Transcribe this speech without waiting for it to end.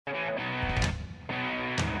Welcome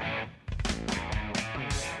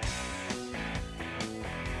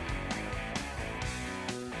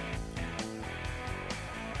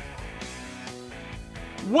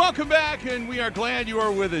back, and we are glad you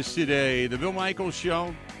are with us today. The Bill Michaels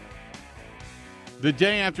Show. The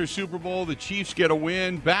day after Super Bowl, the Chiefs get a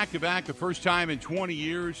win, back-to-back, the first time in 20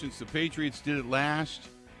 years since the Patriots did it last.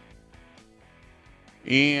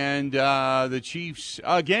 And the Chiefs,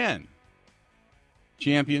 again,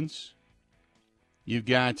 champions. You've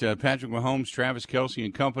got Patrick Mahomes, Travis Kelce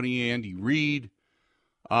and company, Andy Reid,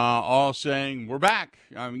 all saying, we're back.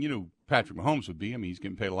 I mean, Patrick Mahomes would be. I mean, he's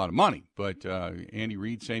getting paid a lot of money. But Andy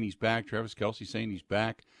Reid saying he's back, Travis Kelce saying he's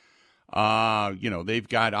back. They've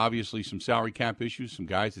got obviously some salary cap issues, some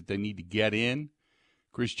guys that they need to get in.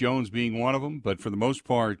 Chris Jones being one of them. But for the most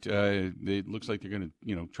part, it looks like they're going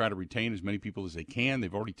to, try to retain as many people as they can.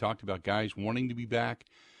 They've already talked about guys wanting to be back.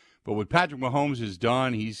 But what Patrick Mahomes has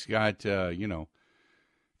done, he's got, 3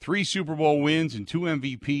 Super Bowl wins and 2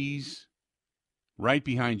 MVPs. Right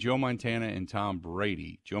behind Joe Montana and Tom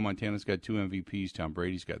Brady. Joe Montana's got 2 MVPs. Tom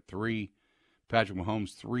Brady's got 3. Patrick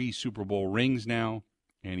Mahomes, 3 Super Bowl rings now,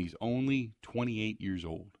 and he's only 28 years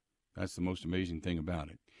old. That's the most amazing thing about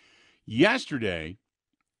it. Yesterday,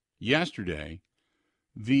 the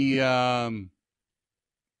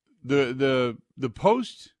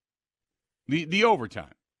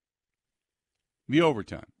overtime.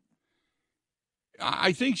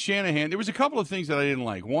 I think Shanahan, there was a couple of things that I didn't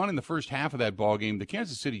like. One, in the first half of that ball game, the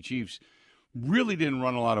Kansas City Chiefs really didn't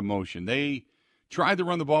run a lot of motion. They tried to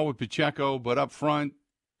run the ball with Pacheco, but up front,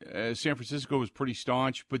 San Francisco was pretty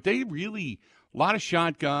staunch. But they really, a lot of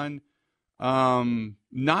shotgun,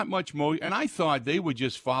 not much motion. And I thought they would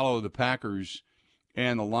just follow the Packers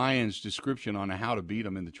and the Lions' description on how to beat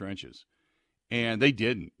them in the trenches. And they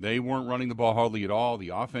didn't. They weren't running the ball hardly at all. The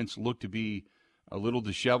offense looked to be a little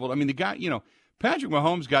disheveled. I mean, the guy, Patrick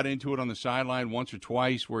Mahomes got into it on the sideline once or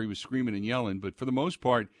twice where he was screaming and yelling, but for the most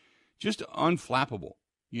part, just unflappable.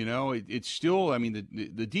 It's still, I mean,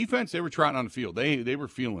 the defense, they were trotting on the field. They were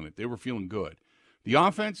feeling it. They were feeling good. The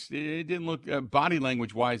offense, it didn't look, body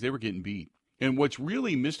language-wise, they were getting beat. And what's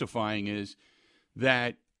really mystifying is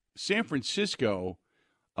that San Francisco,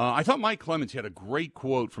 I thought Mike Clemens had a great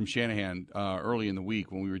quote from Shanahan early in the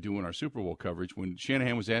week when we were doing our Super Bowl coverage, when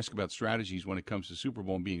Shanahan was asked about strategies when it comes to Super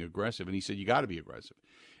Bowl and being aggressive, and he said you got to be aggressive,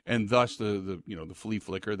 and thus the flea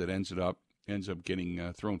flicker that ends up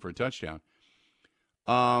getting thrown for a touchdown.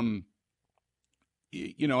 And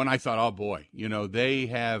I thought, oh boy,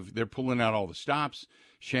 they're pulling out all the stops.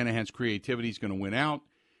 Shanahan's creativity is going to win out,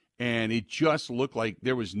 and it just looked like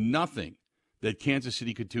there was nothing that Kansas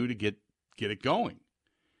City could do to get it going.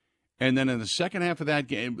 And then in the second half of that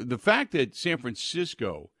game, the fact that San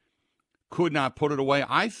Francisco could not put it away,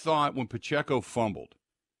 I thought when Pacheco fumbled,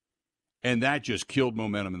 and that just killed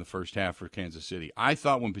momentum in the first half for Kansas City. I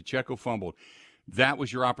thought when Pacheco fumbled, that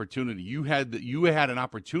was your opportunity. You had an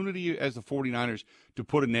opportunity as the 49ers to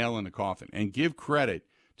put a nail in the coffin, and give credit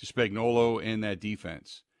to Spagnuolo and that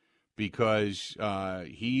defense, because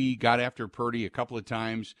he got after Purdy a couple of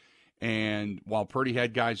times. And while Purdy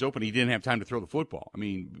had guys open, he didn't have time to throw the football. I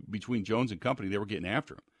mean, between Jones and company, they were getting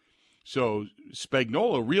after him. So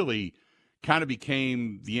Spagnuolo really kind of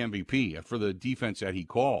became the MVP for the defense that he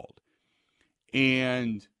called.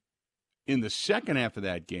 And in the second half of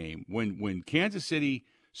that game, when Kansas City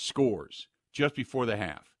scores just before the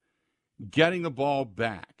half, getting the ball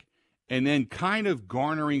back, and then kind of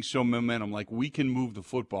garnering some momentum, like we can move the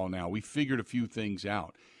football now. We figured a few things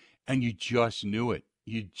out. And you just knew it.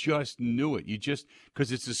 Because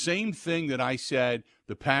it's the same thing that I said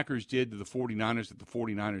the Packers did to the 49ers that the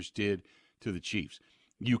 49ers did to the Chiefs.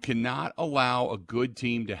 You cannot allow a good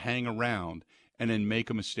team to hang around and then make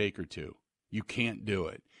a mistake or two. You can't do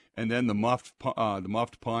it. And then the muffed punt of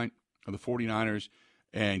the 49ers,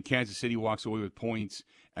 and Kansas City walks away with points,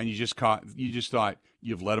 and you just thought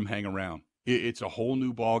you've let them hang around. It's a whole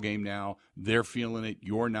new ball game now. They're feeling it.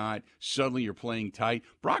 You're not. Suddenly you're playing tight.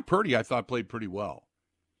 Brock Purdy, I thought, played pretty well.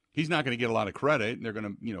 He's not going to get a lot of credit, and they're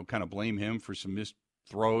going to, kind of blame him for some missed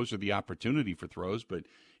throws or the opportunity for throws, but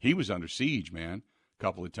he was under siege, man, a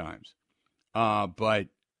couple of times. But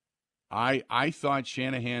I thought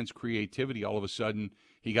Shanahan's creativity, all of a sudden,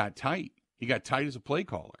 he got tight. He got tight as a play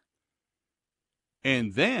caller.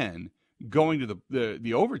 And then going to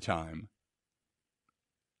the overtime,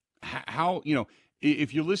 how,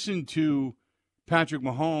 if you listen to Patrick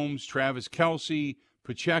Mahomes, Travis Kelce,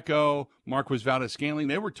 Pacheco, Marquez Valdes-Scantling,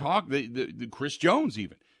 they were talking, Chris Jones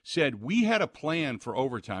even said, we had a plan for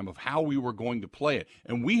overtime of how we were going to play it.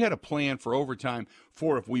 And we had a plan for overtime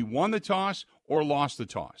for if we won the toss or lost the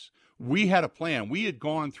toss. We had a plan. We had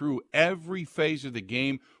gone through every phase of the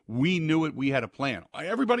game. We knew it. We had a plan.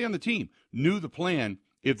 Everybody on the team knew the plan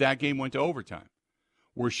if that game went to overtime.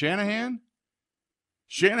 Where Shanahan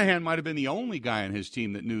might have been the only guy on his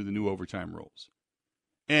team that knew the new overtime rules.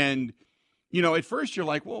 And, at first you're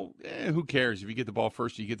like, well, who cares? If you get the ball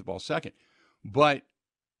first, you get the ball second. But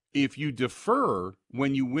if you defer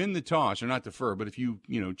when you win the toss, or not defer, but if you,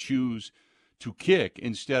 choose to kick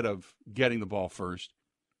instead of getting the ball first,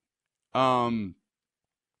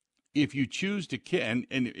 if you choose to kick, and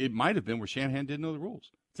it might have been where Shanahan didn't know the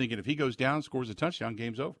rules, thinking if he goes down, scores a touchdown,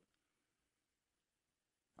 game's over.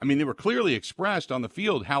 I mean, they were clearly expressed on the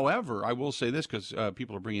field. However, I will say this because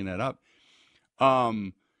people are bringing that up.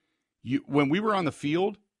 When we were on the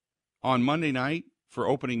field on Monday night for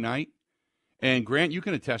opening night, and Grant, you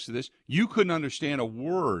can attest to this, you couldn't understand a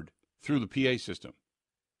word through the PA system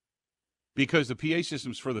because the PA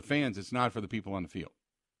system's for the fans. It's not for the people on the field.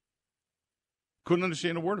 Couldn't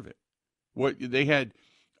understand a word of it. What they had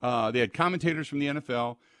commentators from the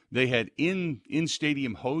NFL. They had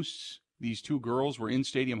in-stadium hosts. These two girls were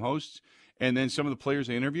in-stadium hosts, and then some of the players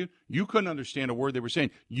they interviewed, you couldn't understand a word they were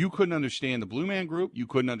saying. You couldn't understand the Blue Man Group. You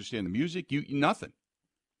couldn't understand the music. Nothing.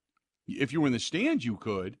 If you were in the stands, you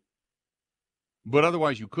could, but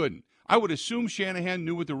otherwise you couldn't. I would assume Shanahan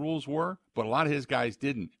knew what the rules were, but a lot of his guys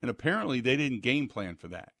didn't, and apparently they didn't game plan for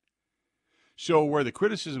that. So where the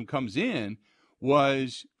criticism comes in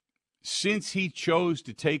was since he chose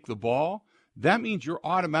to take the ball, that means you're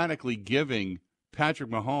automatically giving Patrick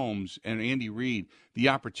Mahomes and Andy Reid the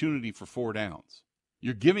opportunity for 4 downs.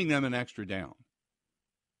 You're giving them an extra down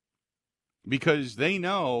because they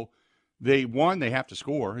know they have to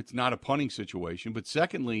score. It's not a punting situation. But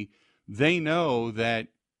secondly, they know that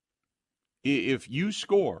if you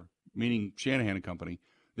score, meaning Shanahan and company,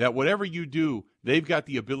 that whatever you do, they've got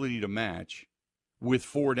the ability to match with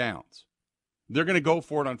 4 downs. They're going to go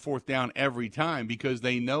for it on 4th down every time because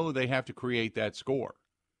they know they have to create that score.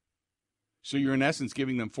 So you're, in essence,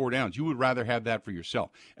 giving them 4 downs. You would rather have that for yourself.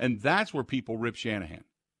 And that's where people rip Shanahan.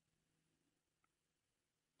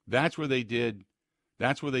 That's where they did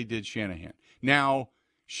Shanahan. Now,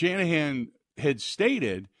 Shanahan had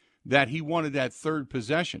stated that he wanted that 3rd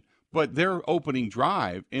possession, but their opening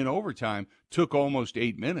drive in overtime took almost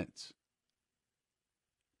 8 minutes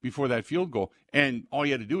before that field goal. And all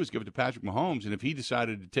you had to do was give it to Patrick Mahomes, and if he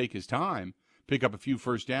decided to take his time, pick up a few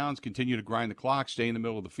first downs, continue to grind the clock, stay in the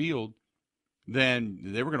middle of the field, then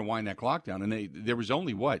they were going to wind that clock down. And there was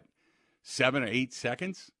only, 7 or 8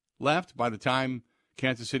 seconds left by the time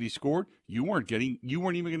Kansas City scored. You weren't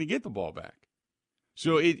even going to get the ball back.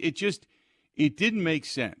 So it didn't make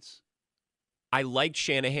sense. I liked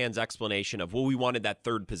Shanahan's explanation of, we wanted that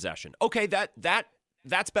 3rd possession. Okay,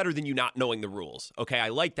 that's better than you not knowing the rules. Okay, I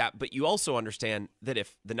like that. But you also understand that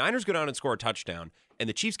if the Niners go down and score a touchdown and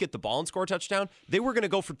the Chiefs get the ball and score a touchdown, they were going to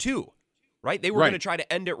go for 2. Right? They were going to try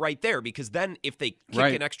to end it right there because then if they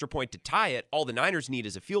kick an extra point to tie it, all the Niners need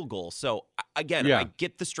is a field goal. So, again, I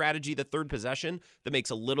get the strategy, the 3rd possession. That makes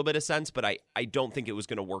a little bit of sense, but I don't think it was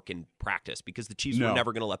going to work in practice because the Chiefs were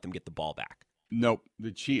never going to let them get the ball back. Nope.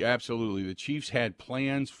 Absolutely. The Chiefs had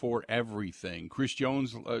plans for everything. Chris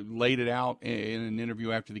Jones laid it out in an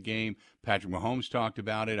interview after the game. Patrick Mahomes talked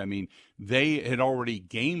about it. I mean, they had already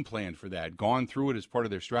game planned for that, gone through it as part of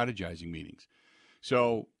their strategizing meetings.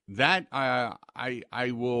 So that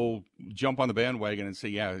I will jump on the bandwagon and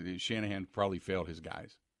say, Shanahan probably failed his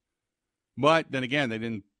guys. But then again, they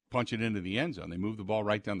didn't punch it into the end zone. They moved the ball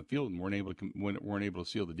right down the field and weren't able to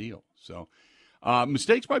seal the deal. So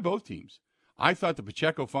mistakes by both teams. I thought the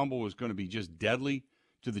Pacheco fumble was going to be just deadly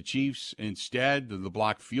to the Chiefs. Instead, the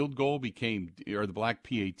blocked field goal the blocked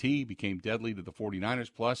PAT became deadly to the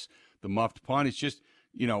 49ers, plus the muffed punt. It's just,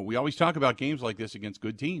 we always talk about games like this against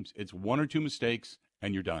good teams. It's 1 or 2 mistakes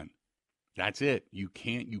and you're done. That's it. You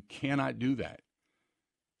cannot do that.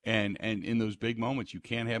 And in those big moments, you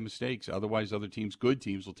can't have mistakes. Otherwise, good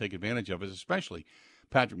teams will take advantage of it, especially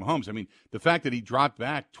Patrick Mahomes. I mean, the fact that he dropped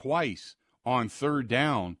back twice on 3rd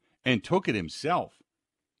down and took it himself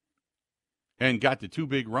and got the 2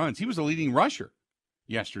 big runs. He was the leading rusher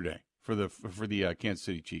yesterday for the Kansas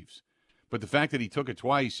City Chiefs. But the fact that he took it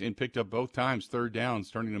twice and picked up both times 3rd downs,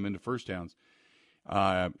 turning them into 1st downs,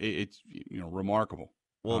 it's remarkable.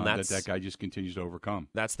 Well, that guy just continues to overcome.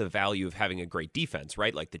 That's the value of having a great defense,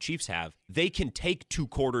 right? Like the Chiefs have. They can take 2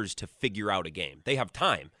 quarters to figure out a game. They have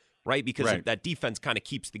time, right? Because that defense kind of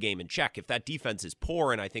keeps the game in check. If that defense is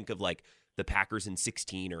poor, and I think of like the Packers in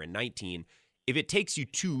 16 or in 19, if it takes you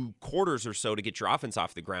 2 quarters or so to get your offense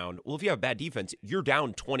off the ground, well, if you have bad defense, you're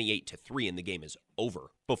down 28-3 and the game is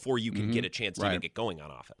over before you can get a chance to even get going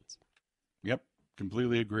on offense. Yep.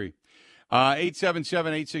 Completely agree.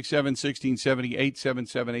 877-867-1670,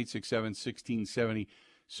 877-867-1670.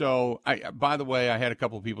 So, by the way, I had a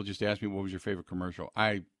couple of people just ask me, what was your favorite commercial?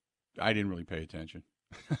 I didn't really pay attention.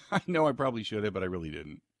 I know I probably should have, but I really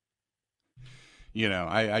didn't.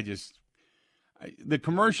 The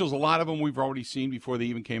commercials, a lot of them we've already seen before they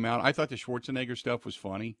even came out. I thought the Schwarzenegger stuff was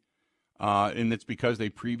funny. And it's because they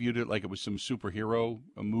previewed it like it was some superhero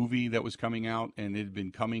movie that was coming out, and it had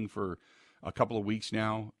been coming for a couple of weeks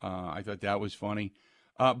now. I thought that was funny.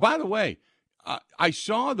 By the way, I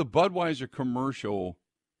saw the Budweiser commercial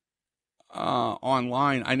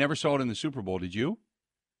online. I never saw it in the Super Bowl. Did you?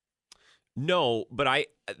 No, but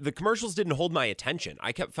the commercials didn't hold my attention.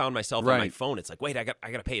 I found myself on my phone. It's like, wait, I got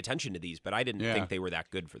to pay attention to these, but I didn't think they were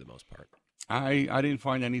that good for the most part. I didn't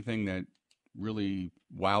find anything that really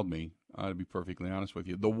wowed me, to be perfectly honest with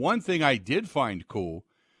you. The one thing I did find cool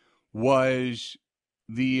was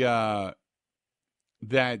that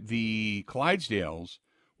the Clydesdales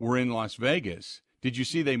were in Las Vegas. Did you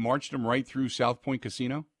see they marched them right through South Point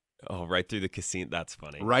Casino? Oh, right through the casino. That's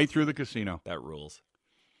funny. Right through the casino. That rules.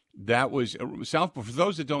 That was South. For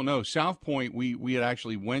those that don't know, South Point we had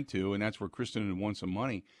actually went to, and that's where Kristen had won some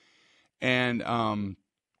money. And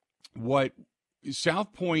what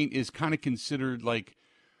South Point is kind of considered like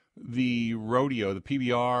the rodeo, the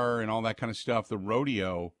PBR, and all that kind of stuff. The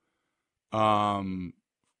rodeo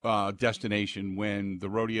destination when the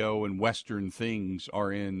rodeo and Western things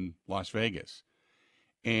are in Las Vegas,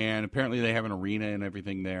 and apparently they have an arena and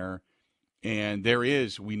everything there. And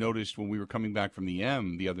we noticed when we were coming back from the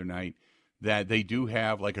M the other night that they do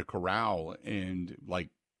have like a corral and like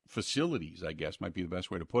facilities, I guess might be the best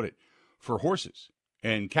way to put it, for horses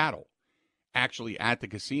and cattle actually at the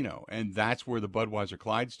casino. And that's where the Budweiser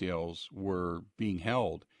Clydesdales were being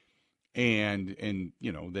held. And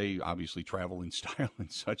they obviously travel in style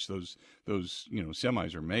and such. Those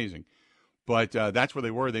semis are amazing. But that's where they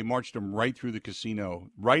were. They marched them right through the casino,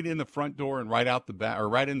 right in the front door and right out the back, or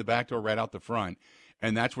right in the back door, right out the front.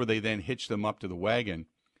 And that's where they then hitched them up to the wagon.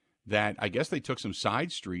 That I guess they took some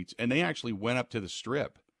side streets, and they actually went up to the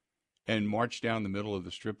Strip and marched down the middle of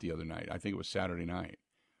the Strip the other night. I think it was Saturday night,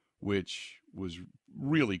 which was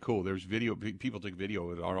really cool. There's video. People took video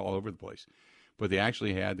of it all over the place. But they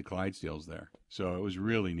actually had the Clydesdales there. So it was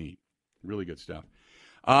really neat. Really good stuff.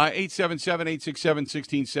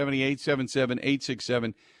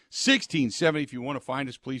 877-867-1670, 877-867-1670. If you want to find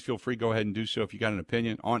us, please feel free. Go ahead and do so. If you got an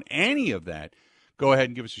opinion on any of that, go ahead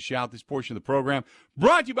and give us a shout. This portion of the program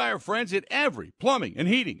brought to you by our friends at Every Plumbing and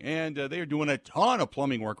Heating. And they are doing a ton of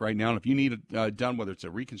plumbing work right now. And if you need it done, whether it's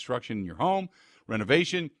a reconstruction in your home,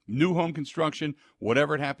 renovation, new home construction,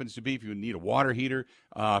 whatever it happens to be, if you need a water heater,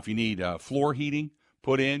 if you need floor heating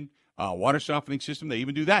put in, water softening system, they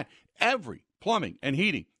even do that. Every Plumbing and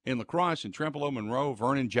Heating in La Crosse and Trempealeau, Monroe,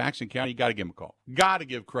 Vernon, Jackson County. You got to give him a call. Got to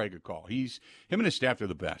give Craig a call. Him and his staff are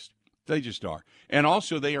the best. They just are. And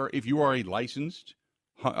also, if you are a licensed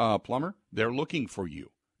plumber, they're looking for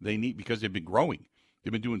you. Because they've been growing.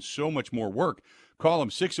 They've been doing so much more work. Call them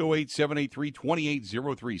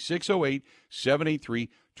 608-783-2803.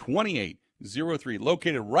 608-783-2803.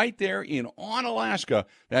 Located right there in Onalaska.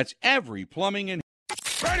 That's Every Plumbing and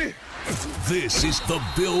Ready? This is the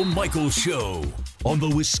Bill Michaels Show on the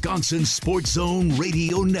Wisconsin Sports Zone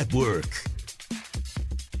Radio Network.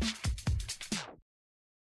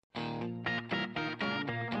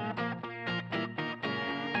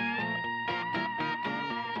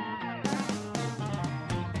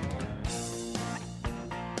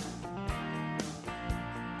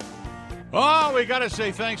 Oh, we got to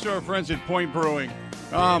say thanks to our friends at Point Brewing.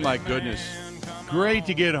 Oh, my goodness. Great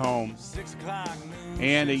to get home.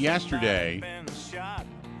 And yesterday,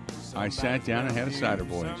 I sat down and had a cider,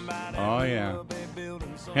 boys. Oh, yeah.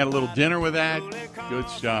 Had a little dinner with that. Good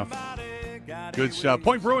stuff. Good stuff.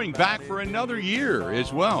 Point Brewing back for another year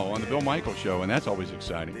as well on the Bill Michaels Show, and that's always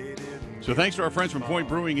exciting. So thanks to our friends from Point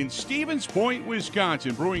Brewing in Stevens Point,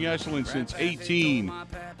 Wisconsin. Brewing excellence since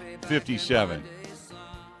 1857.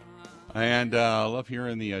 And I love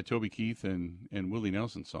hearing the Toby Keith and Willie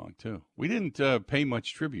Nelson song, too. We didn't pay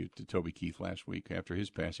much tribute to Toby Keith last week after his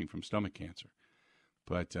passing from stomach cancer.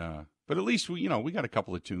 But at least, we got a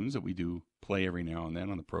couple of tunes that we do play every now and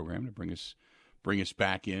then on the program to bring us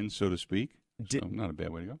back in, so to speak. So not a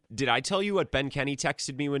bad way to go. Did I tell you what Ben Kenny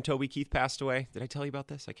texted me when Toby Keith passed away? Did I tell you about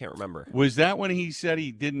this? I can't remember. Was that when he said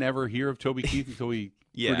he didn't ever hear of Toby Keith until he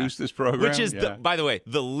produced this program? Which is, by the way,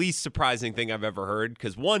 the least surprising thing I've ever heard.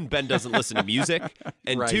 Because one, Ben doesn't listen to music.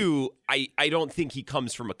 And right. Two, I don't think he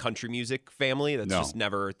comes from a country music family. That's just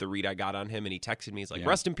never the read I got on him. And he texted me. He's like,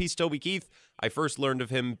 rest in peace, Toby Keith. I first learned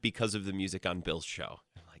of him because of the music on Bill's show.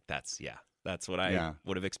 I'm like, that's. That's what I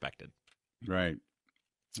would have expected. Right.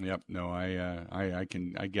 Yep. No, I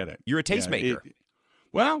get it. You're a tastemaker.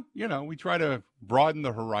 Well, we try to broaden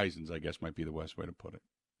the horizons, I guess might be the best way to put it.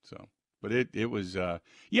 So, but it was,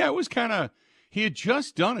 it was kind of, he had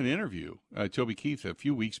just done an interview, Toby Keith, a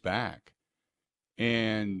few weeks back,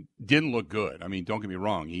 and didn't look good. I mean, don't get me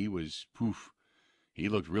wrong. He was, he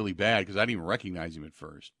looked really bad because I didn't even recognize him at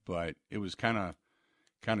first, but it was kind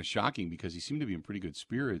of shocking because he seemed to be in pretty good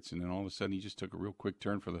spirits, and then all of a sudden he just took a real quick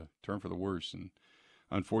turn for the worse, and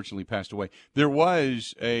unfortunately passed away. There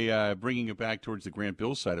was a bringing it back towards the Grant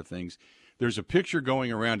Bill side of things. There's a picture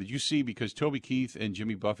going around. Did you see? Because Toby Keith and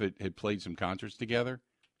Jimmy Buffett had played some concerts together.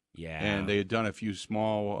 Yeah, and they had done a few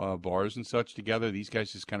small bars and such together. These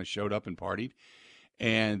guys just kind of showed up and partied,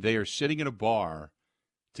 and they are sitting in a bar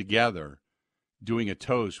together doing a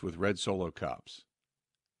toast with red Solo cups.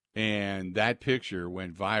 And that picture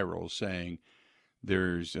went viral saying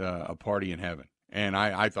there's a party in heaven. And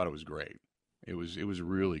I thought it was great. It was a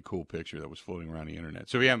really cool picture that was floating around the internet.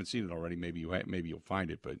 So if you haven't seen it already, maybe you'll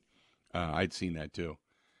find it, but I'd seen that too.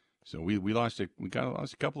 So we lost a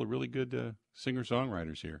couple of really good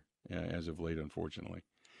singer-songwriters here as of late, unfortunately.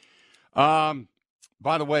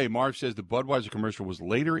 By the way, Marv says the Budweiser commercial was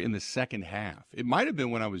later in the second half. It might have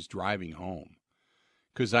been when I was driving home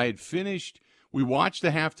because I had finished. We watched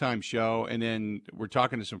the halftime show, and then we're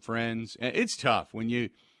talking to some friends. And it's tough when you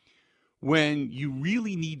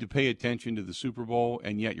really need to pay attention to the Super Bowl,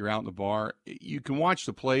 and yet you're out in the bar. You can watch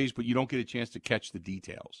the plays, but you don't get a chance to catch the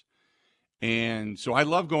details. And so I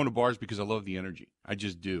love going to bars because I love the energy. I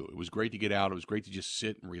just do. It was great to get out. It was great to just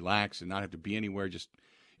sit and relax and not have to be anywhere, just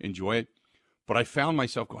enjoy it. But I found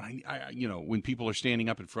myself going, when people are standing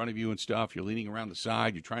up in front of you and stuff, you're leaning around the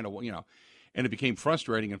side, you're trying to, and it became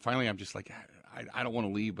frustrating. And finally, I'm just like, I don't want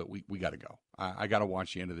to leave, but we got to go. I got to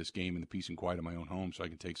watch the end of this game in the peace and quiet of my own home so I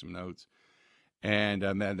can take some notes. And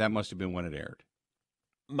that must have been when it aired.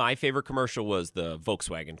 My favorite commercial was the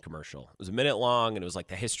Volkswagen commercial. It was a minute long, and it was like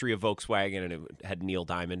the history of Volkswagen, and it had Neil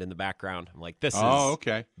Diamond in the background. I'm like, this is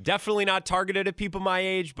definitely not targeted at people my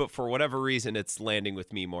age, but for whatever reason, it's landing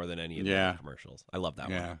with me more than any of the other commercials. I love that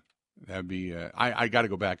one. Yeah, that'd be I got to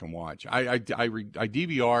go back and watch. I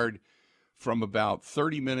DVR'd from about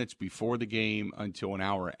 30 minutes before the game until an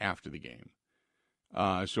hour after the game.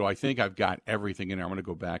 So I think I've got everything in there. I'm going to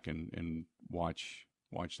go back and watch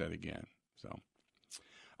that again. So.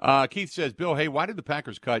 Keith says, Bill, hey, why did the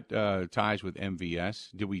Packers cut ties with MVS?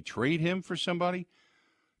 Did we trade him for somebody?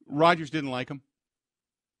 Rodgers didn't like him.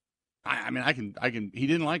 I mean, he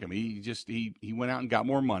didn't like him. He went out and got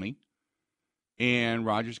more money. And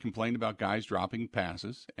Rodgers complained about guys dropping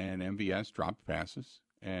passes, and MVS dropped passes.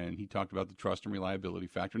 And he talked about the trust and reliability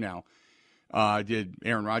factor. Now, did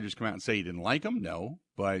Aaron Rodgers come out and say he didn't like him? No,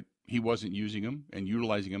 but he wasn't using him and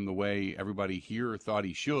utilizing him the way everybody here thought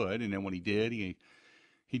he should. And then when he did, he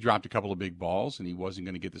dropped a couple of big balls, and he wasn't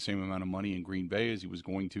going to get the same amount of money in Green Bay as he was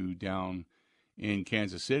going to down in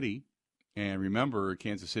Kansas City. And remember,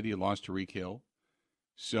 Kansas City had lost Tyreek Hill.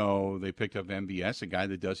 So they picked up MVS, a guy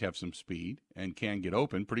that does have some speed and can get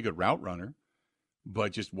open, pretty good route runner,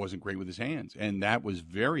 but just wasn't great with his hands. And that was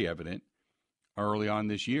very evident early on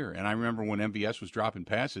this year. And I remember when MVS was dropping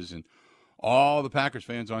passes, and all the Packers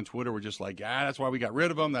fans on Twitter were just like, that's why we got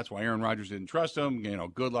rid of him. That's why Aaron Rodgers didn't trust him.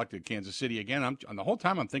 Good luck to Kansas City again. And the whole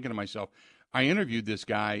time I'm thinking to myself, I interviewed this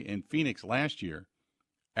guy in Phoenix last year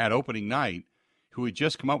at opening night who had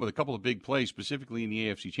just come up with a couple of big plays, specifically in the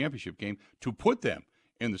AFC Championship game, to put them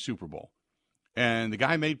in the Super Bowl. And the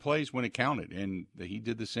guy made plays when it counted, and he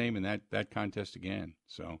did the same in that contest again.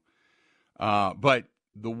 So, but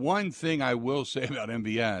the one thing I will say about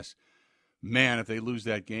MVS, man, if they lose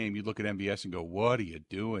that game, you look at MVS and go, what are you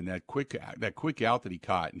doing? That quick out that he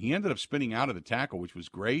caught. And he ended up spinning out of the tackle, which was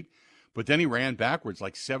great. But then he ran backwards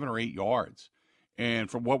like 7 or 8 yards.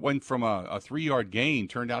 And from what went from a 3-yard gain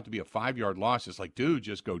turned out to be a 5-yard loss. It's like, dude,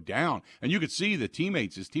 just go down. And you could see his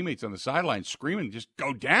teammates on the sideline screaming, just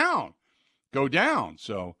go down. Go down.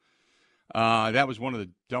 So that was one of the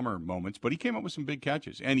dumber moments. But he came up with some big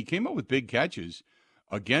catches. And he came up with big catches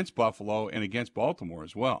against Buffalo and against Baltimore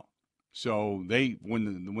as well. So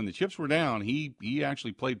when the chips were down, he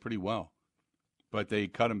actually played pretty well, but they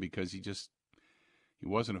cut him because he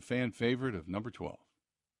wasn't a fan favorite of number 12.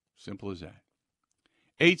 Simple as that.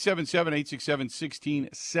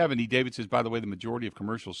 877-867-1670. David says, by the way, the majority of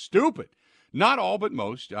commercials stupid. Not all, but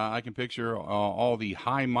most. I can picture all the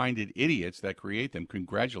high-minded idiots that create them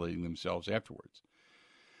congratulating themselves afterwards.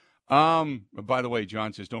 By the way,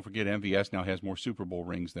 John says, don't forget MVS now has more Super Bowl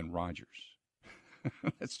rings than Rodgers.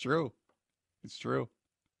 That's true. It's true.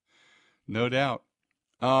 No doubt.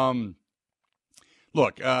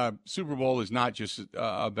 Look, Super Bowl is not just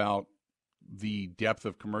about the depth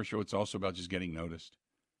of commercial. It's also about just getting noticed.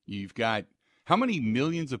 You've got how many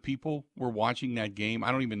millions of people were watching that game?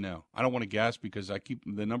 I don't even know. I don't want to guess because I keep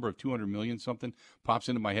the number of 200 million something pops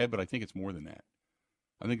into my head, but I think it's more than that.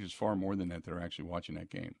 I think there's far more than that are actually watching that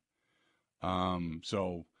game.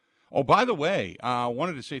 Oh, by the way, I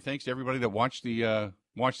wanted to say thanks to everybody that watched the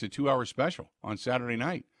 2-hour special on Saturday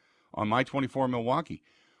night on My 24 Milwaukee.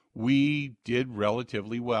 We did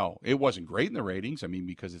relatively well. It wasn't great in the ratings. I mean,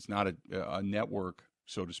 because it's not a network,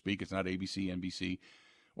 so to speak. It's not ABC, NBC,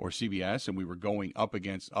 or CBS, and we were going up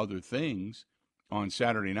against other things on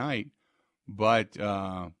Saturday night. But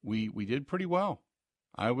we did pretty well.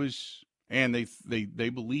 And they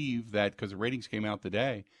believe that because the ratings came out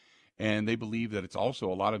today, and they believe that it's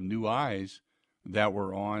also a lot of new eyes that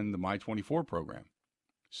were on the My 24 program.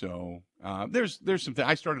 So there's some things.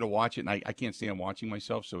 I started to watch it, and I can't stand watching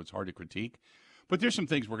myself, so it's hard to critique. But there's some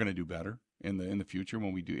things we're going to do better in the future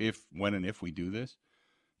when we do, when and if we do this,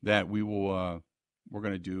 that we will we're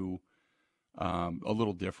going to do a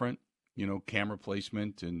little different. You know, camera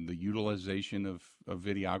placement and the utilization of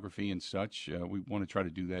videography and such. We want to try to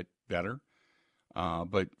do that better.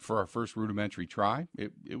 But for our first rudimentary try,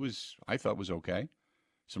 I thought was okay.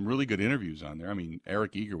 Some really good interviews on there. I mean,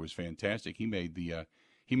 Eric Eager was fantastic. He made the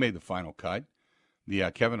final cut.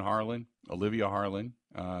 The Kevin Harlan, Olivia Harlan,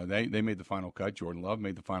 they made the final cut. Jordan Love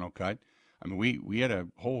made the final cut. I mean, we had a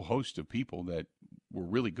whole host of people that were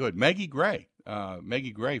really good. Maggie Gray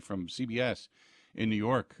from CBS in New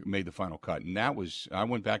York made the final cut, and I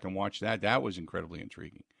went back and watched that. That was incredibly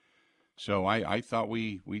intriguing. So I thought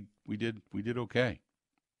we did okay.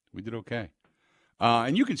 We did okay.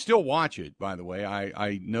 And you can still watch it, by the way.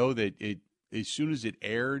 I know that it as soon as it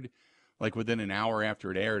aired, like within an hour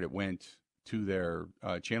after it aired, it went to their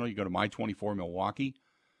channel. You go to My 24 Milwaukee,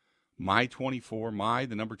 the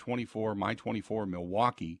number 24,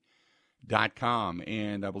 My24Milwaukee.com,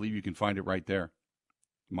 and I believe you can find it right there.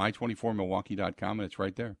 My24Milwaukee.com, and it's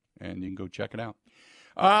right there, and you can go check it out.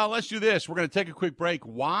 Let's do this. We're going to take a quick break.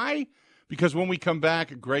 Why? Because when we come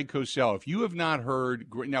back, Greg Cosell, if you have not heard,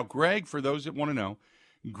 now Greg, for those that want to know,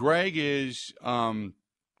 Greg is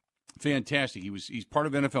fantastic. He's part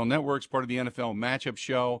of NFL Network's, part of the NFL Matchup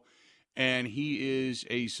Show, and he is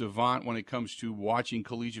a savant when it comes to watching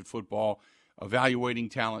collegiate football, evaluating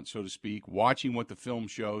talent, so to speak, watching what the film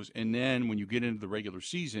shows, and then when you get into the regular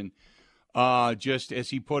season, just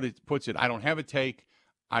as he puts it, I don't have a take.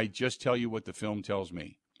 I just tell you what the film tells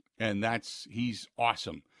me, and he's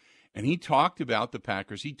awesome. And he talked about the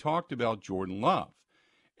Packers. He talked about Jordan Love,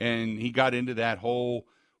 and he got into that whole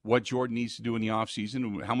what Jordan needs to do in the offseason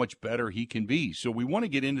and how much better he can be. So we want to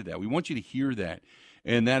get into that. We want you to hear that,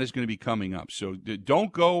 and that is going to be coming up. So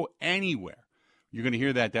don't go anywhere. You're going to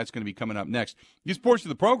hear that. That's going to be coming up next. This portion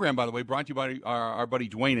of the program, by the way, brought to you by our buddy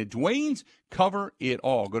Dwayne at Dwayne's Cover It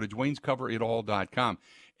All. Go to Dwayne'sCoverItAll.com.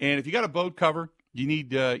 And if you got a boat cover, you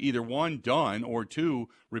need either one done or two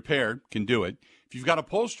repaired, can do it. If you've got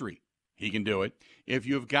upholstery, he can do it. If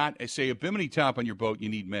you've got, say, a bimini top on your boat you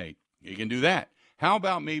need made, he can do that. How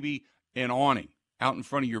about maybe an awning out in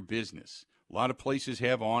front of your business? A lot of places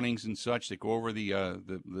have awnings and such that go over the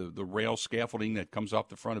rail scaffolding that comes off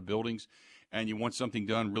the front of buildings, and you want something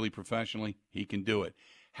done really professionally, he can do it.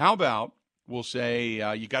 How about, we'll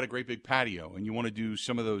say you got a great big patio, and you want to do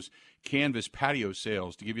some of those canvas patio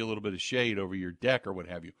sales to give you a little bit of shade over your deck or what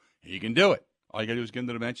have you. He can do it. All you got to do is give him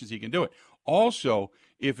the dimensions. He can do it. Also,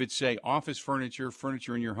 if it's, say, office furniture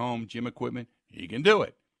in your home, gym equipment, he can do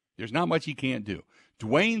it. There's not much he can't do.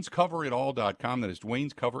 Dwayne'sCoverItAll.com. That is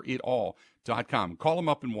Dwayne'sCoverItAll.com. Call him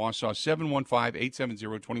up in Wausau,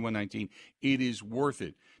 715-870-2119. It is worth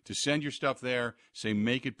it to send your stuff there, say,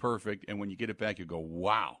 make it perfect, and when you get it back, you go,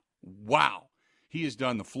 wow. He has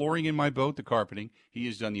done the flooring in my boat, the carpeting. He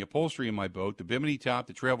has done the upholstery in my boat, the bimini top,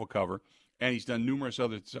 the travel cover, and he's done numerous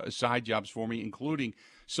other side jobs for me, including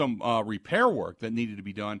some repair work that needed to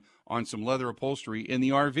be done on some leather upholstery in the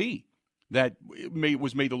RV that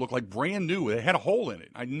was made to look like brand new. It had a hole in it.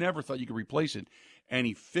 I never thought you could replace it, and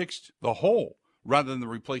he fixed the hole rather than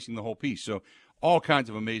replacing the whole piece. So all kinds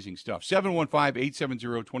of amazing stuff.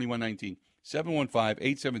 715-870-2119.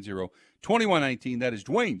 715-870-2119. That is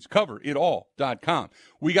Dwayne'sCoverItAll.com.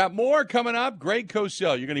 We got more coming up. Greg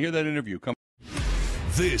Cosell. You're going to hear that interview.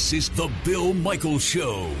 This is the Bill Michaels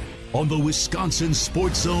Show on the Wisconsin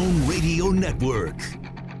Sports Zone Radio Network.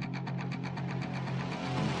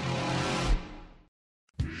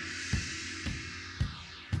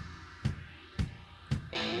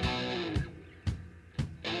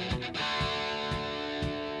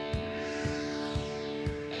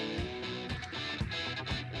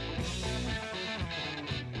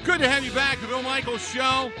 Good to have you back. The Bill Michaels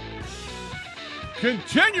Show.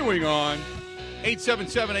 Continuing on.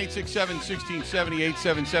 877-867-1670.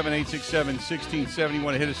 877-867-1670.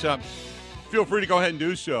 Want to hit us up? Feel free to go ahead and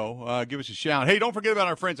do so. Give us a shout. Hey, don't forget about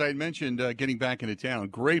our friends. I had mentioned getting back into town.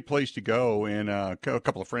 Great place to go. And a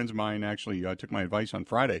couple of friends of mine actually took my advice on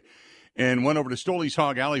Friday and went over to Stoley's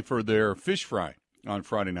Hog Alley for their fish fry on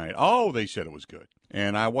Friday night. Oh, they said it was good.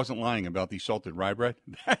 And I wasn't lying about the salted rye bread.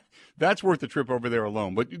 That's worth the trip over there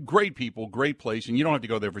alone. But great people, great place. And you don't have to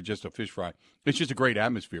go there for just a fish fry. It's just a great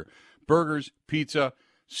atmosphere. Burgers, pizza.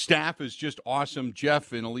 Staff is just awesome.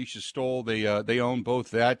 Jeff and Alicia Stoll, they own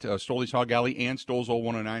both that, Stoley's Hog Alley and Stoll's Old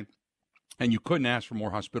 109. And you couldn't ask for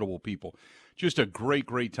more hospitable people. Just a great,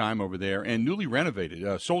 great time over there. And newly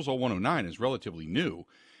renovated. Stoll's Old 109 is relatively new.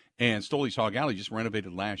 And Stoley's Hog Alley just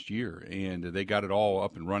renovated last year. And they got it all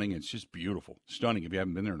up and running. It's just beautiful. Stunning if you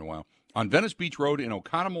haven't been there in a while. On Venice Beach Road in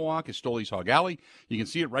Oconomowoc is Stoley's Hog Alley. You can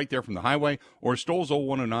see it right there from the highway. Or Stoll's Old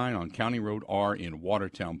 109 on County Road R in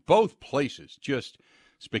Watertown. Both places just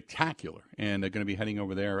spectacular, and they're going to be heading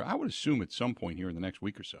over there, I would assume, at some point here in the next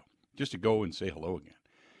week or so, just to go and say hello again.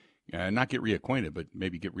 Not get reacquainted, but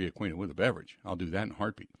maybe get reacquainted with a beverage. I'll do that in a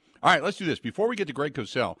heartbeat. All right, let's do this. Before we get to Greg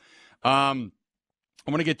Cosell, I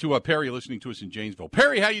want to get to Perry listening to us in Janesville.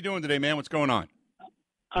 Perry, how you doing today, man? What's going on?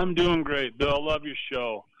 I'm doing great, Bill. Love your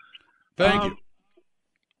show. Thank you.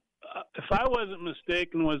 If I wasn't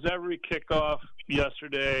mistaken, was every kickoff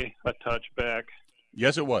yesterday a touchback?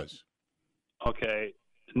 Yes, it was. Okay.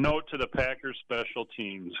 Note to the Packers special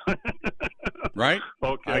teams. Right?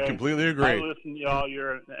 Okay. I completely agree. I listen to y'all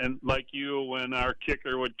and like you, when our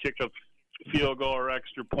kicker would kick a field goal or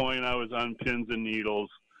extra point, I was on pins and needles.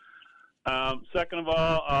 Second of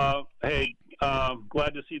all,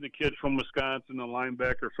 glad to see the kid from Wisconsin, the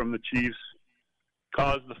linebacker from the Chiefs,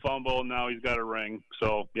 caused the fumble, and now he's got a ring.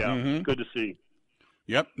 So, yeah, Good to see.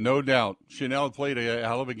 Yep, no doubt. Chanel played a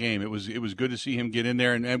hell of a game. It was good to see him get in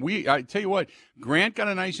there. And I tell you what, Grant got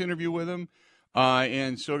a nice interview with him,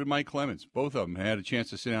 and so did Mike Clemens. Both of them had a chance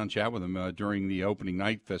to sit down and chat with him during the opening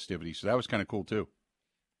night festivities. So that was kind of cool, too.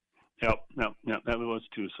 Yep, that was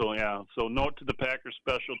too. So, yeah, note to the Packers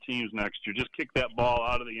special teams next year. Just kick that ball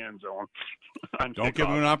out of the end zone. Don't give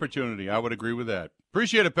him an opportunity. I would agree with that.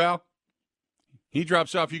 Appreciate it, pal. He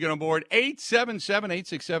drops off. You get on board.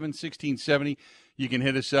 877-867-1670. You can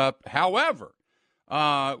hit us up. However,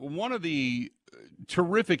 one of the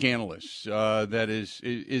terrific analysts that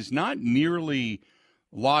is not nearly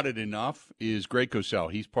lauded enough is Greg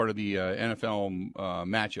Cosell. He's part of the NFL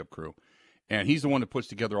matchup crew, and he's the one that puts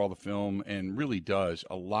together all the film and really does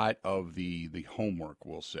a lot of the homework,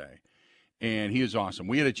 we'll say. And he is awesome.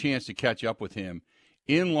 We had a chance to catch up with him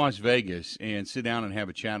in Las Vegas and sit down and have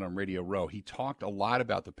a chat on Radio Row. He talked a lot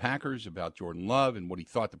about the Packers, about Jordan Love, and what he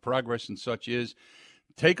thought the progress and such is.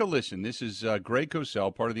 Take a listen. This is Greg Cosell,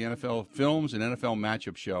 part of the NFL Films and NFL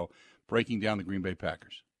Matchup Show, breaking down the Green Bay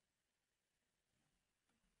Packers.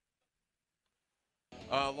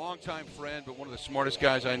 Longtime friend, but one of the smartest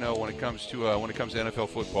guys I know when it comes to NFL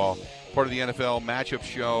football. Part of the NFL Matchup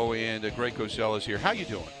Show, and Greg Cosell is here. How you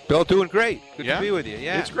doing? Bill, doing great. Good to be with you.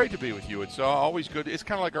 Yeah, it's great to be with you. It's always good. It's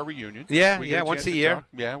kind of like our reunion. Yeah, once a year.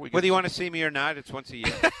 Yeah, whether you want to see me or not, it's once a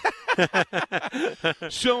year.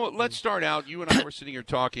 So let's start out. You and I were sitting here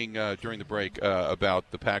talking during the break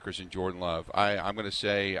about the Packers and Jordan Love. I'm going to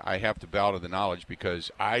say I have to bow to the knowledge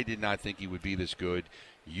because I did not think he would be this good.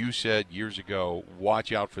 You said years ago,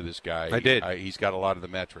 watch out for this guy. I did. He's got a lot of the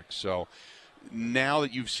metrics. So now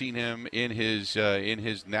that you've seen him in his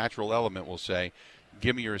natural element, we'll say,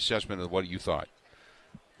 give me your assessment of what you thought.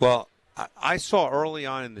 Well, I saw early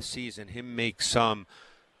on in the season him make some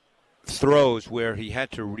throws where he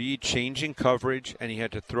had to read changing coverage and he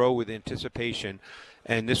had to throw with anticipation.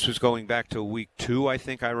 And this was going back to week 2, I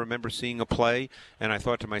think I remember seeing a play. And I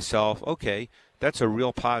thought to myself, okay, that's a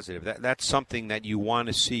real positive. That's something that you want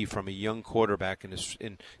to see from a young quarterback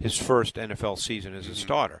in his first NFL season as a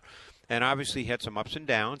starter. And obviously he had some ups and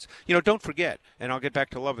downs. Don't forget, and I'll get back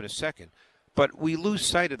to Love in a second, but we lose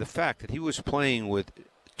sight of the fact that he was playing with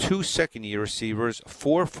 2 second-year receivers,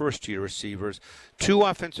 4 first-year receivers, 2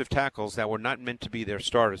 offensive tackles that were not meant to be their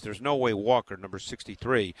starters. There's no way Walker, number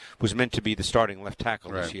 63, was meant to be the starting left tackle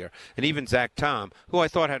this year. And even Zach Tom, who I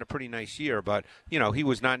thought had a pretty nice year, but, he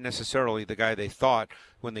was not necessarily the guy they thought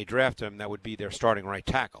when they drafted him that would be their starting right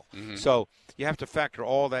tackle. So you have to factor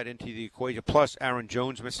all that into the equation. Plus, Aaron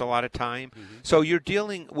Jones missed a lot of time. So you're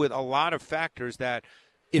dealing with a lot of factors that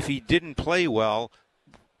if he didn't play well,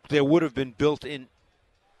 there would have been built-in,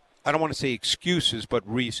 I don't want to say excuses, but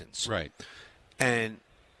reasons. Right. And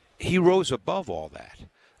he rose above all that.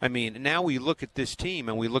 I mean, now we look at this team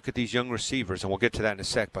and we look at these young receivers, and we'll get to that in a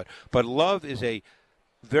sec. But Love is a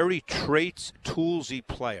very traits, toolsy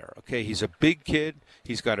player. Okay, he's a big kid.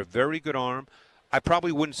 He's got a very good arm. I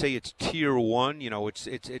probably wouldn't say it's tier one. You know,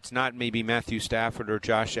 it's not maybe Matthew Stafford or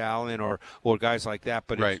Josh Allen or guys like that,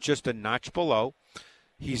 but Right. it's just a notch below.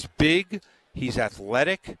 He's big. He's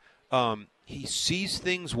athletic. He sees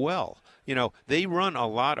things well. You know, they run a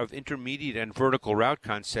lot of intermediate and vertical route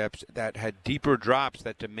concepts that had deeper drops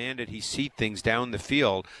that demanded he see things down the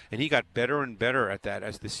field, and he got better and better at that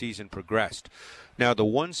as the season progressed. Now, the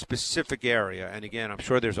one specific area, and again, I'm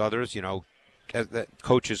sure there's others, you know, that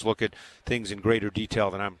coaches look at things in greater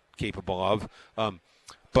detail than I'm capable of,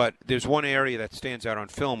 but there's one area that stands out on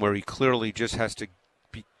film where he clearly just has to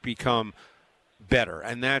become better,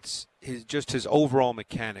 and that's his overall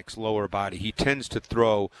mechanics, lower body. He tends to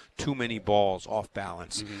throw too many balls off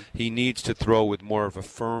balance. Mm-hmm. He needs to throw with more of a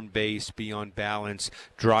firm base, be on balance,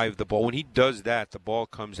 drive the ball. When he does that, the ball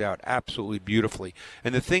comes out absolutely beautifully.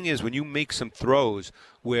 And the thing is, when you make some throws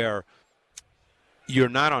where you're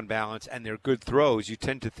not on balance and they're good throws, you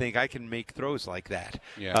tend to think, I can make throws like that.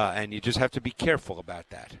 Yeah. And you just have to be careful about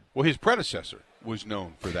that. Well, his predecessor was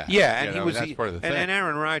known for that. Yeah, and that's part of the thing. and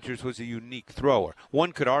Aaron Rodgers was a unique thrower.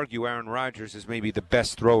 One could argue Aaron Rodgers is maybe the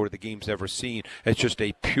best thrower the game's ever seen. It's just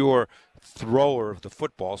a pure thrower of the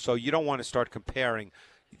football. So you don't want to start comparing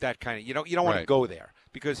that kind of. You don't want to go there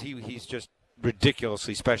because he's just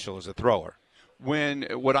ridiculously special as a thrower.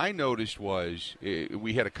 What I noticed was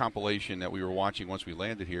we had a compilation that we were watching once we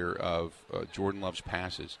landed here of Jordan Love's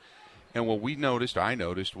passes, and what I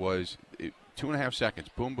noticed was 2.5 seconds,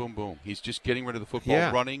 boom, boom, boom. He's just getting rid of the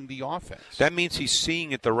football, running the offense. That means he's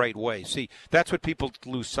seeing it the right way. See, that's what people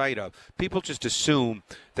lose sight of. People just assume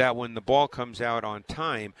that when the ball comes out on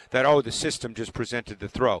time, that, the system just presented the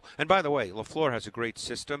throw. And by the way, LaFleur has a great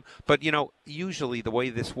system, but, usually the way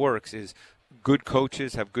this works is good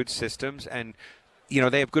coaches have good systems, and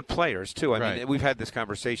they have good players too. I mean, we've had this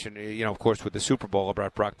conversation, of course, with the Super Bowl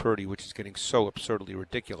about Brock Purdy, which is getting so absurdly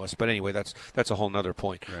ridiculous. But anyway, that's a whole nother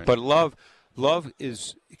point. Right. But Love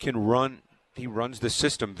can run. He runs the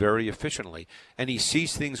system very efficiently, and he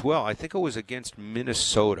sees things well. I think it was against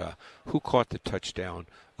Minnesota. Who caught the touchdown?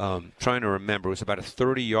 Trying to remember. It was about a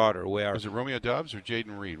 30-yarder where... Was it Romeo Doubs or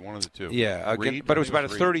Jaden Reed? One of the two. Yeah, but it was about a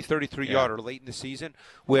 33-yarder late in the season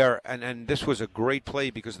where, and this was a great play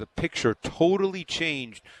because the picture totally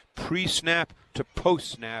changed pre-snap to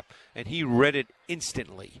post-snap, and he read it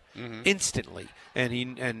instantly. Instantly. And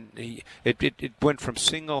it went from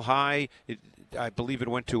single high, I believe it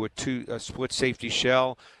went to a split safety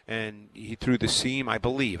shell, and he threw the seam, I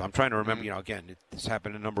believe. I'm trying to remember, again, this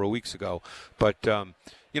happened a number of weeks ago. But,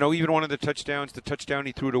 even one of the touchdown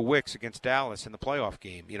he threw to Wicks against Dallas in the playoff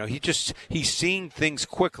game. He's seeing things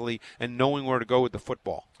quickly and knowing where to go with the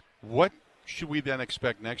football. What should we then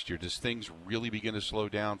expect next year? Does things really begin to slow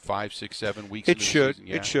down 5, 6, 7 weeks It into should. the season?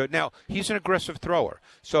 Yeah. It should. Now, he's an aggressive thrower.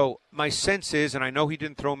 So my sense is, and I know he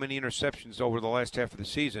didn't throw many interceptions over the last half of the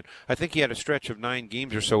season, I think he had a stretch of 9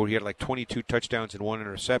 games or so where he had like 22 touchdowns and 1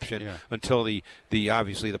 interception until the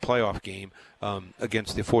obviously the playoff game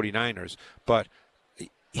against the 49ers. But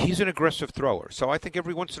he's an aggressive thrower. So I think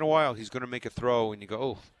every once in a while he's going to make a throw and you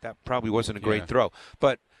go, that probably wasn't a great throw.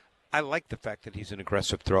 But I like the fact that he's an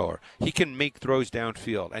aggressive thrower. He can make throws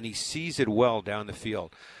downfield, and he sees it well down the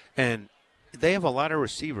field. And they have a lot of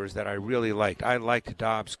receivers that I really liked. I liked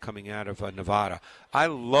Dobbs coming out of Nevada. I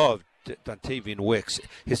loved Dontavian Wicks.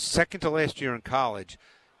 His second to last year in college,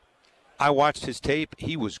 I watched his tape.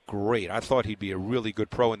 He was great. I thought he'd be a really good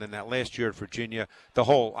pro. And then that last year at Virginia, the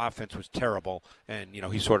whole offense was terrible. And,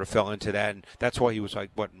 he sort of fell into that. And that's why he was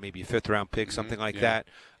maybe a fifth-round pick, something like that.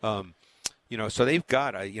 So they've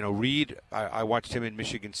got Reed. I watched him in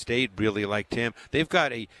Michigan State. Really liked him. They've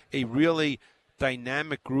got a really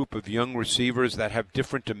dynamic group of young receivers that have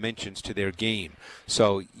different dimensions to their game.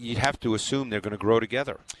 So you'd have to assume they're going to grow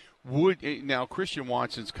together. Now Christian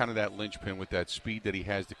Watson's kind of that linchpin with that speed that he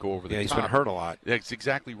has to go over the top. Yeah, he's been hurt a lot. That's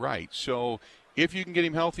exactly right. So if you can get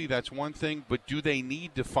him healthy, that's one thing. But do they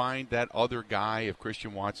need to find that other guy if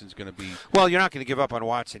Christian Watson's going to be? Well, you're not going to give up on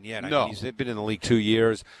Watson yet. No. I mean, he's been in the league 2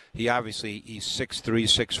 years. He's 6'3",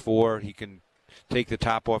 6'4". He can take the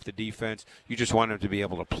top off the defense. You just want him to be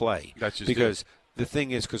able to play. That's just because the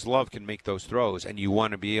thing is, because Love can make those throws, and you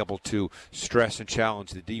want to be able to stress and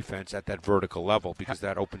challenge the defense at that vertical level because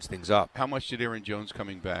that opens things up. How much did Aaron Jones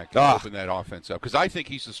coming back open that offense up? Because I think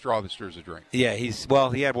he's the straw that stirs the drink. Yeah, he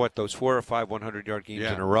had those 4 or 5 100-yard games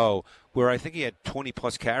in a row where I think he had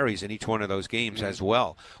 20-plus carries in each one of those games as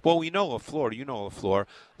well. Well, we know LaFleur. You know LaFleur.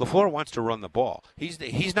 LaFleur wants to run the ball.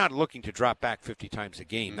 He's not looking to drop back 50 times a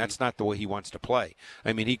game. That's not the way he wants to play.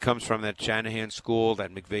 I mean, he comes from that Shanahan school,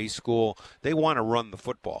 that McVay school. They want to run the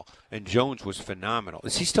football, and Jones was phenomenal.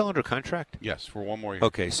 Is he still under contract? Yes, for one more year.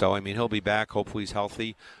 Okay, so, I mean, he'll be back. Hopefully he's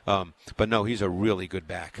healthy. But, no, he's a really good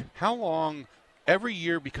back. How long? Every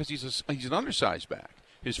year, because he's an undersized back.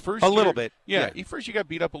 His first little bit. Yeah. First he got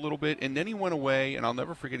beat up a little bit, and then he went away, and I'll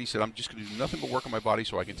never forget, he said, I'm just going to do nothing but work on my body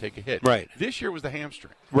so I can take a hit. Right. This year was the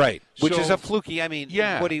hamstring. Right. Which So- is a fluky. I mean,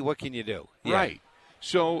 Yeah. what can you do? Yeah. Right.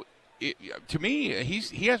 So, to me,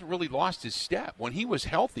 he hasn't really lost his step. When he was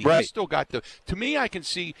healthy, Right. he's still got the – to me, I can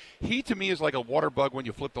see – he, to me, is like a water bug when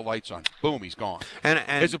you flip the lights on. Boom, he's gone. And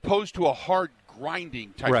as opposed to a hard,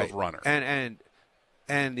 grinding type right. of runner.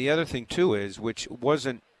 And the other thing, too, is, which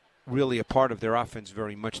wasn't really a part of their offense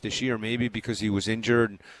very much this year, maybe because he was injured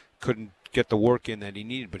and couldn't get the work in that he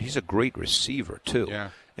needed, but he's a great receiver, too. Yeah.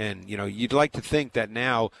 And, you'd like to think that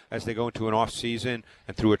now, as they go into an off season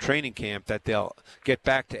and through a training camp, that they'll get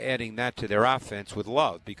back to adding that to their offense with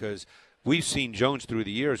Love, because we've seen Jones through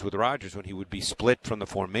the years with Rodgers when he would be split from the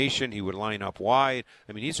formation. He would line up wide.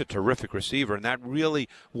 I mean, he's a terrific receiver, and that really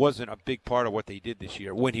wasn't a big part of what they did this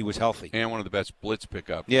year when he was healthy. And one of the best blitz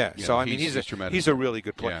pickup. Yeah, You so, know, I mean, he's tremendous. a really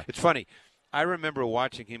good player. Yeah. It's funny. I remember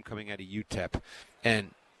watching him coming out of UTEP,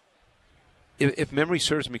 and if memory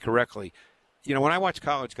serves me correctly, when I watch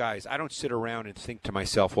college guys, I don't sit around and think to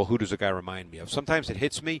myself, well, who does a guy remind me of? Sometimes it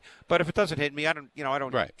hits me, but if it doesn't hit me, I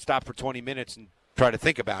don't Right. stop for 20 minutes and try to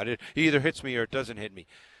think about it. It either hits me or it doesn't hit me.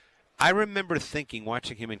 I remember thinking,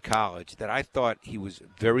 watching him in college, that I thought he was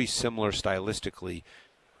very similar stylistically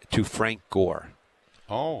to Frank Gore.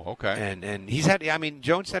 Oh, okay. And he's had,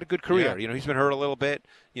 Jones had a good career. Yeah. He's been hurt a little bit,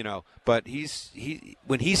 but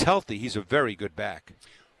when he's healthy, he's a very good back.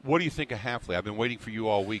 What do you think of Hafley? I've been waiting for you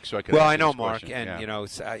all week so I can Well, ask I know this Mark, question. and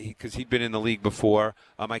Yeah. because he'd been in the league before.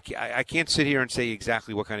 I can't sit here and say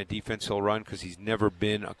exactly what kind of defense he'll run because he's never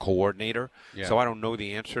been a coordinator, Yeah. so I don't know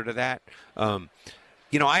the answer to that.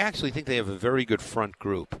 I actually think they have a very good front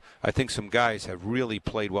group. I think some guys have really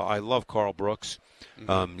played well. I love Carl Brooks. He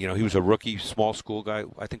was a rookie, small school guy.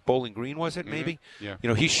 I think Bowling Green was it, maybe? Yeah.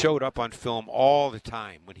 He showed up on film all the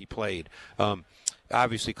time when he played.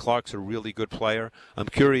 Obviously, Clark's a really good player. I'm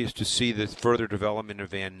curious to see the further development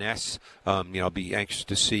of Van Ness. I'll be anxious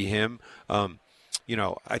to see him. I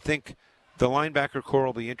think the linebacker core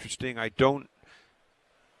will be interesting. I don't.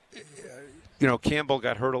 Campbell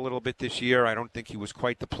got hurt a little bit this year. I don't think he was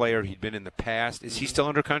quite the player he'd been in the past. Is he still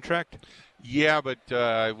under contract? Yeah, but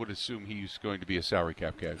I would assume he's going to be a salary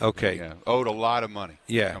cap guy. Okay. Yeah. Owed a lot of money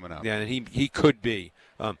coming up. Yeah, and he could be.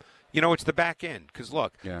 It's the back end because,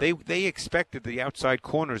 look, Yeah. they expected the outside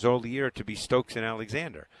corners all the year to be Stokes and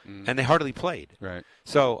Alexander, and they hardly played. Right.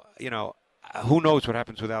 So, who knows what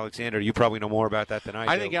happens with Alexander? You probably know more about that than I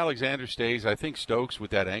do. I think Alexander stays. I think Stokes,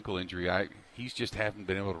 with that ankle injury, he's just haven't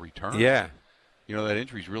been able to return. Yeah. That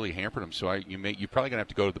injury's really hampered him. So you're probably going to have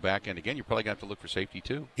to go to the back end again. You're probably going to have to look for safety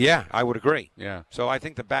too. Yeah, I would agree. Yeah. So I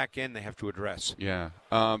think the back end they have to address. Yeah.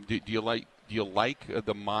 Do you like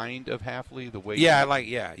the mind of Hafley, the way? Yeah, I like.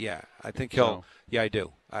 Yeah. I think he'll. So- Yeah, I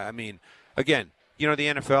do. I mean, again, the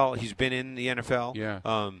NFL. He's been in the NFL.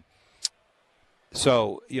 Yeah.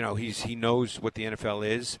 So he knows what the NFL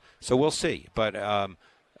is. So we'll see. But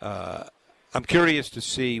I'm curious to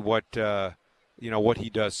see what what he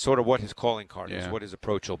does, sort of what his calling card is, Yeah. what his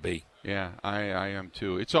approach will be. Yeah, I am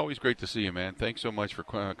too. It's always great to see you, man. Thanks so much for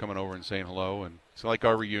coming over and saying hello. And it's like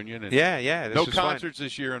our reunion. And Yeah. This no was fun. concerts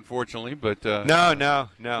this year, unfortunately. But No.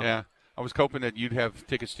 Yeah, I was hoping that you'd have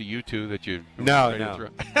tickets to U2 that you. No. No.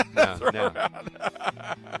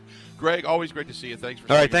 Greg, always great to see you. Thanks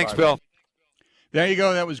for. All right, stopping thanks, by. Bill. There you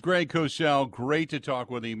go. That was Greg Cosell. Great to talk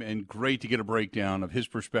with him and great to get a breakdown of his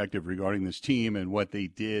perspective regarding this team and what they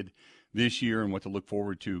did this year and what to look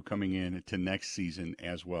forward to coming in to next season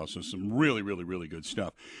as well. So some really, really, really good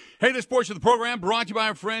stuff. Hey, this portion of the program brought to you by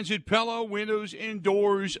our friends at Pella Windows and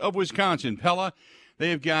Doors of Wisconsin. Pella, they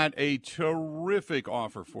have got a terrific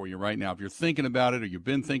offer for you right now. If you're thinking about it or you've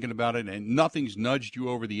been thinking about it and nothing's nudged you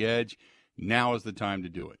over the edge, now is the time to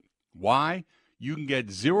do it. Why? You can get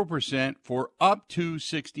 0% for up to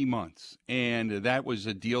 60 months. And that was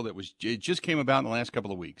a deal it just came about in the last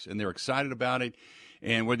couple of weeks. And they're excited about it.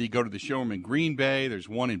 And whether you go to the showroom in Green Bay, there's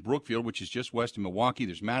one in Brookfield, which is just west of Milwaukee.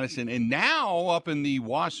 There's Madison. And now up in the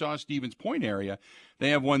Wausau, Stevens Point area, they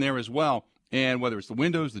have one there as well. And whether it's the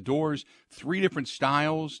windows, the doors, 3 different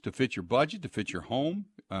styles to fit your budget, to fit your home,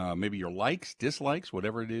 maybe your likes, dislikes,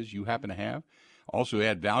 whatever it is you happen to have. Also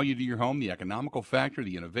add value to your home, the economical factor,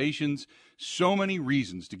 the innovations. So many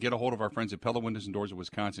reasons to get a hold of our friends at Pella Windows and Doors of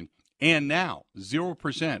Wisconsin. And now,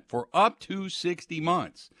 0% for up to 60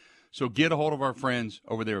 months. So get a hold of our friends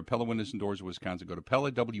over there at Pella Windows and Doors of Wisconsin. Go to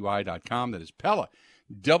PellaWI.com. That is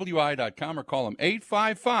PellaWI.com, or call them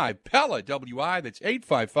 855-PELLA-WI. That's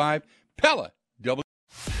 855-PELLA-WI.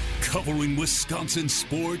 Covering Wisconsin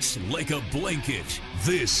sports like a blanket.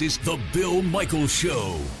 This is the Bill Michaels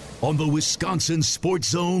Show on the Wisconsin Sports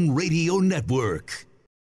Zone Radio Network.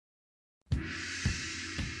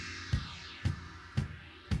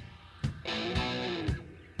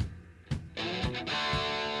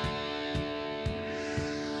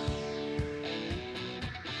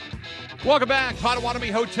 Welcome back, Potawatomi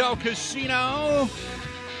Hotel Casino.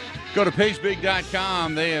 Go to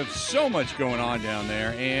PaceBig.com. They have so much going on down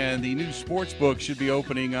there, and the new sports book should be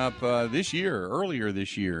opening up earlier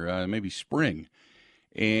this year, maybe spring.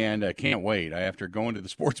 And I can't wait. After going to the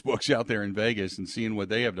sports books out there in Vegas and seeing what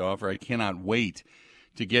they have to offer, I cannot wait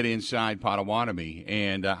to get inside Potawatomi.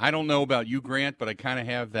 And I don't know about you, Grant, but I kind of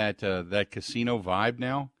have that casino vibe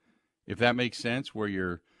now, if that makes sense, where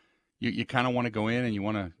you kind of want to go in and you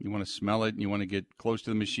want to smell it, and you want to get close to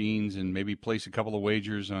the machines and maybe place a couple of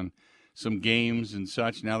wagers on some games and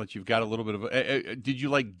such. Now that you've got a little bit of did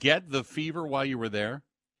you get the fever while you were there?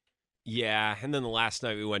 Yeah, and then the last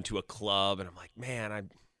night we went to a club, and I'm like, man, I'm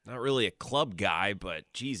not really a club guy, but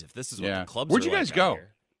geez, if this is what the clubs Where'd are you guys like go? out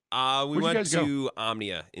here. We went to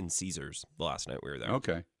Omnia in Caesars the last night we were there.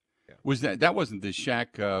 Okay. Yeah. Was that wasn't the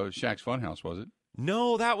Shaq's Funhouse, was it?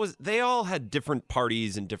 No, they all had different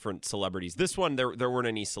parties and different celebrities. This one, there weren't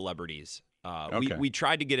any celebrities. Okay. We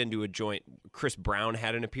tried to get into a joint. Chris Brown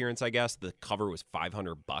had an appearance, I guess. The cover was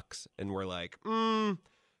 $500, and we're like,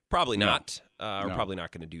 probably not. We're probably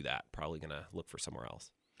not going to do that. Probably going to look for somewhere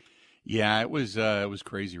else. Yeah, it was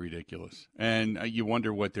crazy ridiculous. And you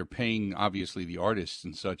wonder what they're paying, obviously, the artists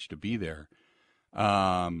and such to be there.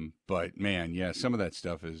 But, man, yeah, some of that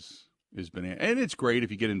stuff is banana. And it's great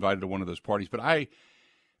if you get invited to one of those parties. But I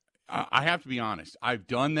have to be honest. I've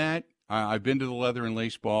done that. I've been to the Leather and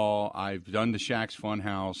Lace Ball. I've done the Shaq's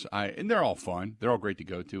Funhouse. And they're all fun. They're all great to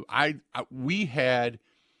go to. We had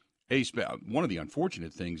one of the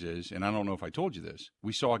unfortunate things is, and I don't know if I told you this,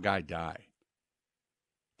 we saw a guy die.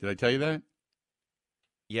 Did I tell you that?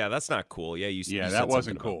 Yeah, that's not cool. Yeah, you that said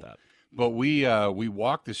wasn't something cool. about that. But we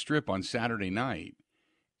walked the strip on Saturday night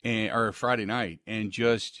or Friday night, and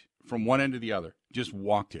just from one end to the other, just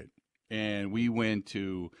walked it. And we went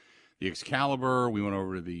to the Excalibur. We went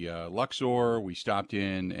over to the Luxor. We stopped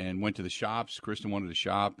in and went to the shops. Kristen wanted to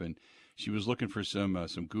shop, and she was looking for some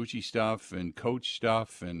Gucci stuff and Coach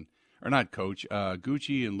stuff, or not Coach,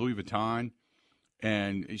 Gucci and Louis Vuitton.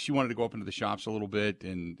 And she wanted to go up into the shops a little bit,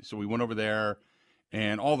 and so we went over there,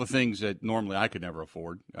 and all the things that normally I could never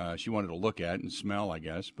afford. She wanted to look at and smell, I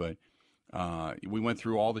guess, but we went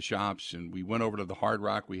through all the shops, and we went over to the Hard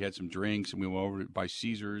Rock. We had some drinks, and we went over by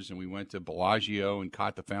Caesars, and we went to Bellagio and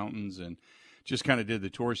caught the fountains and just kind of did the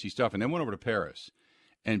touristy stuff, and then went over to Paris.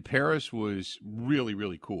 And Paris was really,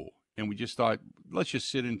 really cool. And we just thought, let's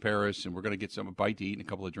just sit in Paris, and we're going to get a bite to eat and a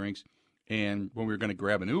couple of drinks. And when we were going to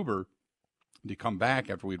grab an Uber to come back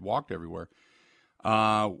after we'd walked everywhere,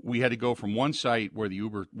 we had to go from one site where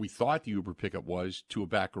we thought the Uber pickup was, to a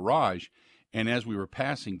back garage. And as we were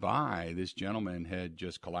passing by, this gentleman had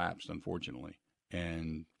just collapsed, unfortunately.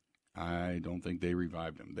 And I don't think they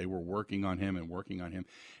revived him. They were working on him.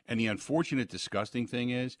 And the unfortunate, disgusting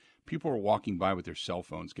thing is, people were walking by with their cell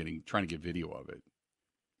phones trying to get video of it.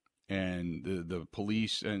 And the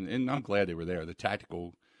police, and I'm glad they were there, the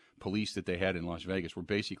tactical police that they had in Las Vegas were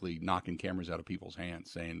basically knocking cameras out of people's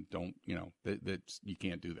hands, saying, don't, that you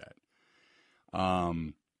can't do that.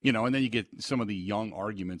 And then you get some of the young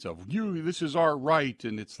arguments of, this is our right.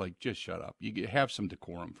 And it's like, just shut up. Have some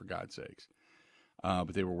decorum, for God's sakes.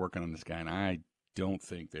 But they were working on this guy, and I don't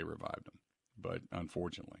think they revived him, but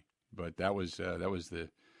unfortunately. But that was the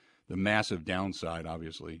massive downside,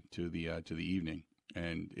 obviously, to the evening.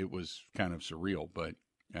 And it was kind of surreal, but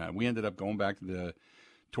we ended up going back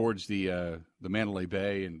towards the Mandalay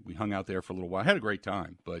Bay, and we hung out there for a little while. Had a great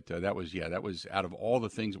time, but that was out of all the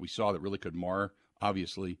things that we saw that really could mar,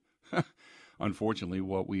 obviously, unfortunately,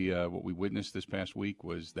 what we witnessed this past week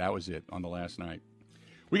was it on the last night.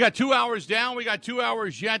 We got 2 hours down. We got 2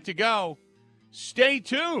 hours yet to go. Stay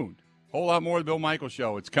tuned. Whole lot more of the Bill Michaels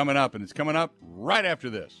Show. It's coming up, and it's coming up right after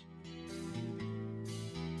this.